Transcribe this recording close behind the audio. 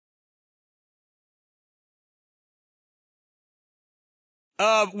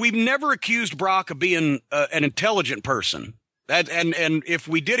We've never accused Brock of being an intelligent person. And if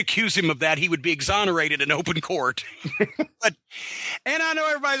we did accuse him of that, he would be exonerated in open court. And I know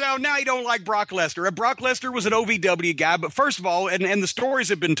everybody's out now. You don't like Brock Lesnar. Brock Lesnar was an OVW guy, but first of all, and the stories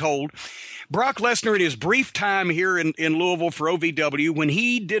have been told, Brock Lesnar in his brief time here in Louisville for OVW, when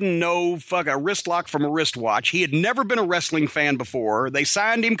he didn't know a wrist lock from a wristwatch, he had never been a wrestling fan before. They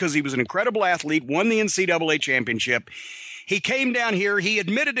signed him because he was an incredible athlete, won the NCAA championship. He came down here. He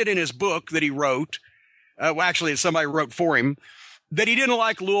admitted it in his book that he wrote. Actually, somebody wrote for him, that he didn't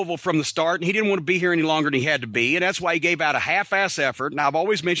like Louisville from the start, and he didn't want to be here any longer than he had to be, and that's why he gave out a half-ass effort. And I've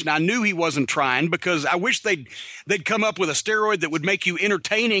always mentioned I knew he wasn't trying, because I wish they'd come up with a steroid that would make you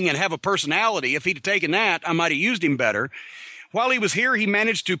entertaining and have a personality. If he'd have taken that, I might have used him better. While he was here, he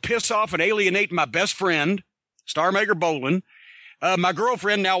managed to piss off and alienate my best friend, Star Maker Bolin, my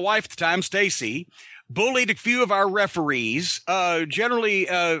girlfriend, now wife at the time, Stacy, bullied a few of our referees, generally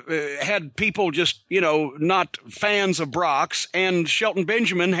had people just, not fans of Brock's, and Shelton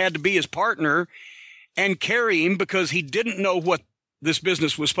Benjamin had to be his partner and carry him because he didn't know what this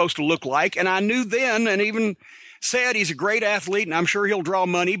business was supposed to look like. And I knew then, and even said, he's a great athlete and I'm sure he'll draw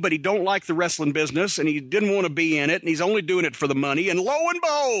money, but he don't like the wrestling business and he didn't want to be in it and he's only doing it for the money. And lo and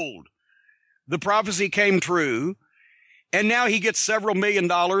behold, the prophecy came true. And now he gets several $1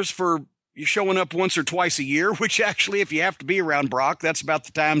 million for showing up once or twice a year, which actually, if you have to be around Brock, that's about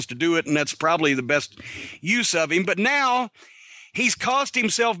the times to do it, and that's probably the best use of him. But now he's cost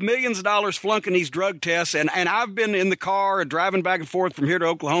himself millions of dollars flunking these drug tests, and I've been in the car and driving back and forth from here to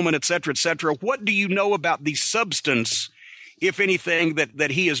Oklahoma, and et cetera, et cetera. What do you know about the substance, if anything,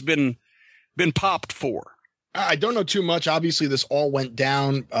 that he has been popped for? I don't know too much. Obviously, this all went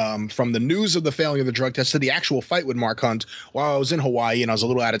down from the news of the failing of the drug test to the actual fight with Mark Hunt while I was in Hawaii, and I was a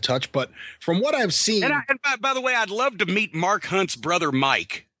little out of touch. But from what I've seen... And by the way, I'd love to meet Mark Hunt's brother,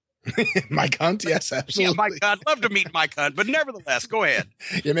 Mike. Mike Hunt? Yes, absolutely. Yeah, Mike, I'd love to meet Mike Hunt, but nevertheless, go ahead.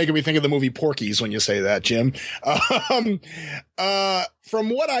 You're making me think of the movie Porky's when you say that, Jim. From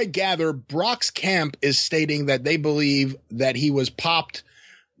what I gather, Brock's camp is stating that they believe that he was popped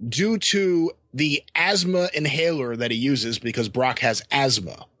due to the asthma inhaler that he uses because Brock has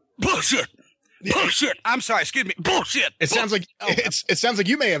asthma. Bullshit. Bullshit. I'm sorry. Excuse me. Bullshit. It sounds like it sounds like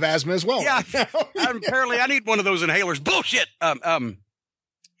you may have asthma as well. Yeah. Apparently, I need one of those inhalers. Bullshit.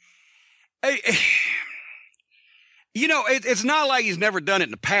 It's not like he's never done it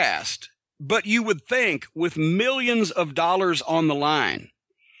in the past, but you would think with millions of dollars on the line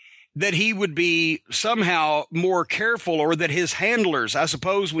that he would be somehow more careful, or that his handlers, I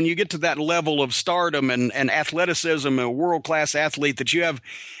suppose when you get to that level of stardom and athleticism, a world-class athlete, that you have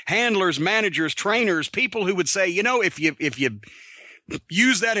handlers, managers, trainers, people who would say, if you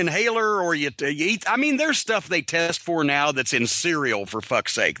use that inhaler or you eat, there's stuff they test for now that's in cereal, for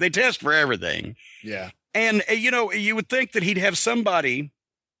fuck's sake. They test for everything. Yeah. And, you would think that he'd have somebody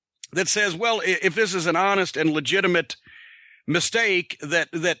that says, well, if this is an honest and legitimate mistake, that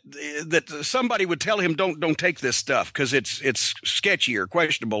somebody would tell him, don't take this stuff because it's sketchy or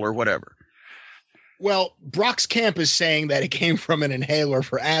questionable or whatever. Well, Brock's camp is saying that it came from an inhaler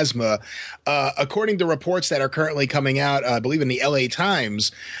for asthma. According to reports that are currently coming out, I believe in the LA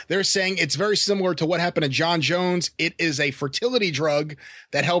Times, they're saying it's very similar to what happened to John Jones. It is a fertility drug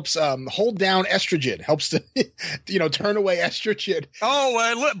that helps hold down estrogen, helps to, turn away estrogen.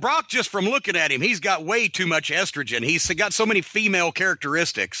 Oh, look, Brock, just from looking at him, he's got way too much estrogen. He's got so many female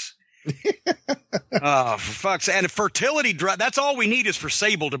characteristics. Oh, for fuck's sake. And a fertility drug, that's all we need is for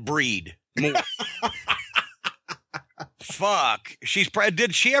Sable to breed more. Fuck.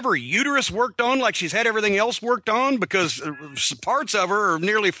 Did she have her uterus worked on like she's had everything else worked on? Because parts of her are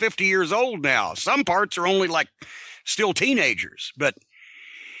nearly 50 years old now. Some parts are only like still teenagers. But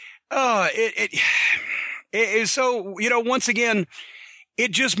it is so, once again,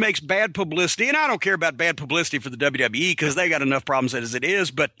 it just makes bad publicity. And I don't care about bad publicity for the WWE because they got enough problems as it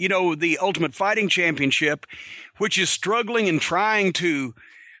is. But, the Ultimate Fighting Championship, which is struggling and trying to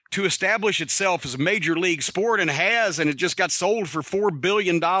establish itself as a major league sport, and it just got sold for $4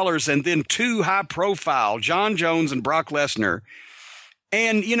 billion, and then two high profile, John Jones and Brock Lesnar.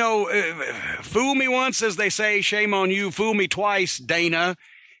 And, fool me once, as they say, shame on you. Fool me twice, Dana.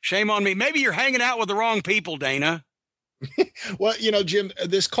 Shame on me. Maybe you're hanging out with the wrong people, Dana. Well, Jim,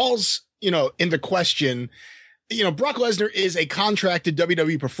 this calls, into question, Brock Lesnar is a contracted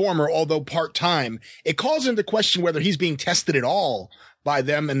WWE performer, although part-time. It calls into question whether he's being tested at all by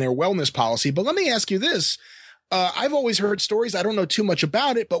them and their wellness policy. But let me ask you this. I've always heard stories. I don't know too much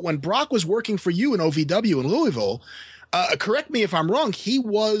about it, but when Brock was working for you in OVW in Louisville, Correct me if I'm wrong. He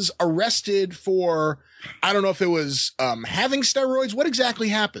was arrested for, I don't know if it was having steroids. What exactly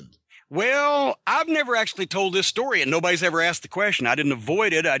happened? Well, I've never actually told this story, and nobody's ever asked the question. I didn't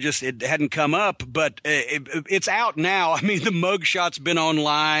avoid it. It hadn't come up, but it's out now. I mean, the mugshot's been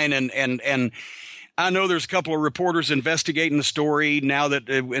online, and I know there's a couple of reporters investigating the story now that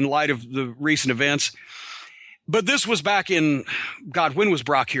in light of the recent events. But this was back in, God, when was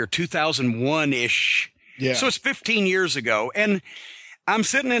Brock here? 2001-ish. Yeah. So it's 15 years ago. And I'm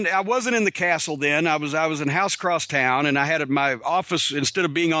I wasn't in the castle then. I was in house cross town, and I had my office, instead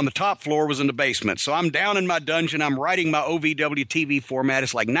of being on the top floor, was in the basement. So I'm down in my dungeon. I'm writing my OVW TV format.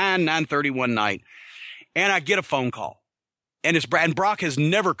 It's like 9:30 one night. And I get a phone call. And Brock has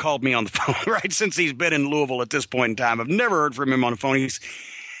never called me on the phone, right? Since he's been in Louisville at this point in time. I've never heard from him on the phone. He's,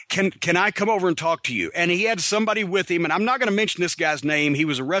 can I come over and talk to you? And he had somebody with him, and I'm not going to mention this guy's name. He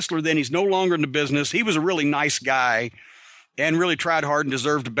was a wrestler then. He's no longer in the business. He was a really nice guy and really tried hard and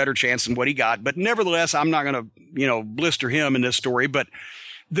deserved a better chance than what he got. But nevertheless, I'm not going to, blister him in this story. But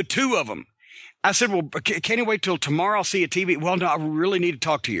the two of them, I said, well, can you wait till tomorrow? I'll see you TV. Well, no, I really need to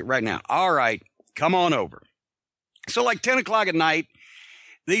talk to you right now. All right, come on over. So like 10 o'clock at night,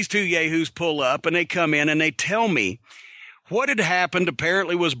 these two yahoos pull up, and they come in, and they tell me what had happened.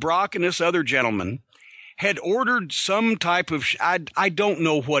 Apparently was Brock and this other gentleman had ordered some type of, I don't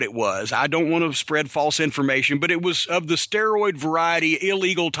know what it was. I don't want to spread false information, but it was of the steroid variety,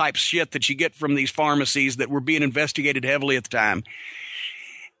 illegal type shit that you get from these pharmacies that were being investigated heavily at the time.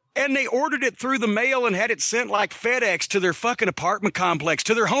 And they ordered it through the mail and had it sent like FedEx to their fucking apartment complex,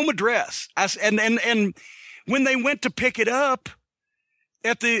 to their home address. And when they went to pick it up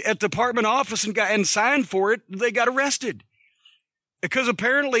at the apartment office and signed for it, they got arrested. Because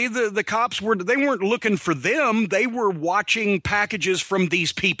apparently the cops they weren't looking for them. They were watching packages from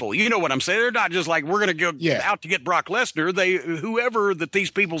these people. You know what I'm saying? They're not just like, we're going to go out to get Brock Lesnar. Whoever that these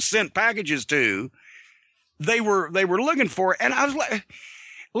people sent packages to, they were looking for. And I was like,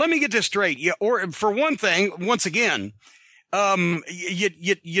 let me get this straight. Or for one thing, once again,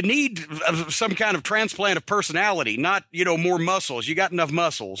 you need some kind of transplant of personality, not, more muscles. You got enough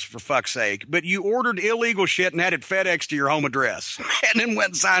muscles, for fuck's sake. But you ordered illegal shit and had it FedEx to your home address and then went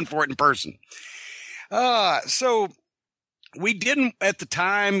and signed for it in person. So we didn't, at the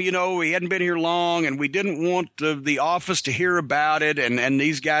time, we hadn't been here long, and we didn't want the office to hear about it. And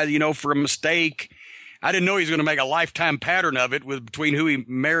these guys, for a mistake, I didn't know he was going to make a lifetime pattern of it between who he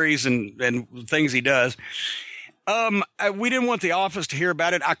marries and things he does. We didn't want the office to hear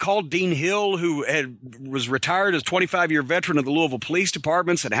about it. I called Dean Hill, who was retired as 25-year veteran of the Louisville Police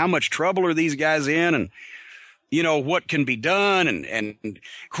Department, said, how much trouble are these guys in? And, what can be done? And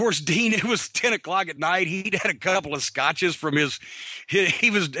of course, Dean, it was 10 o'clock at night. He'd had a couple of scotches from he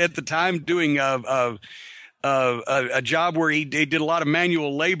was at the time doing a job where he did a lot of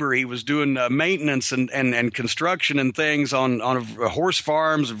manual labor. He was doing maintenance and construction and things on horse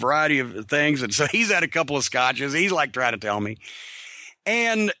farms, a variety of things. And so he's had a couple of scotches. He's like trying to tell me.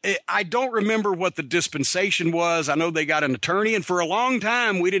 And I don't remember what the dispensation was. I know they got an attorney, and for a long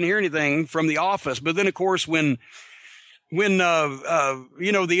time we didn't hear anything from the office. But then, of course, when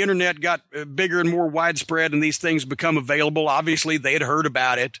the internet got bigger and more widespread and these things become available, obviously they had heard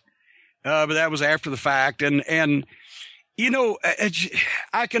about it. But that was after the fact. And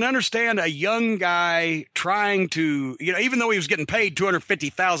I can understand a young guy trying to, even though he was getting paid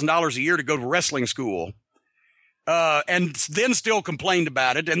 $250,000 a year to go to wrestling school, and then still complained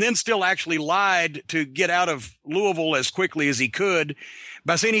about it, and then still actually lied to get out of Louisville as quickly as he could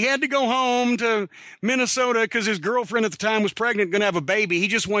by saying he had to go home to Minnesota because his girlfriend at the time was pregnant, going to have a baby. He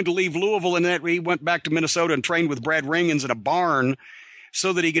just wanted to leave Louisville, and then he went back to Minnesota and trained with Brad Ringens in a barn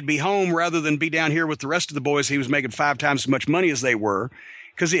so that he could be home rather than be down here with the rest of the boys. He was making 5 times as much money as they were.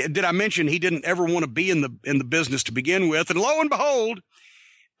 Because did I mention he didn't ever want to be in the business to begin with? And lo and behold,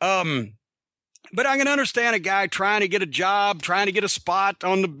 but I can understand a guy trying to get a job, trying to get a spot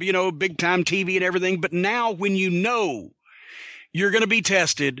on the big time TV and everything. But now when you're going to be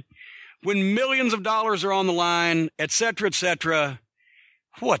tested, when millions of dollars are on the line, et cetera,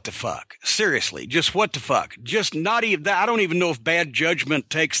 what the fuck? Seriously, just what the fuck? Just not even that. I don't even know if bad judgment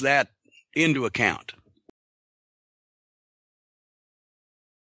takes that into account.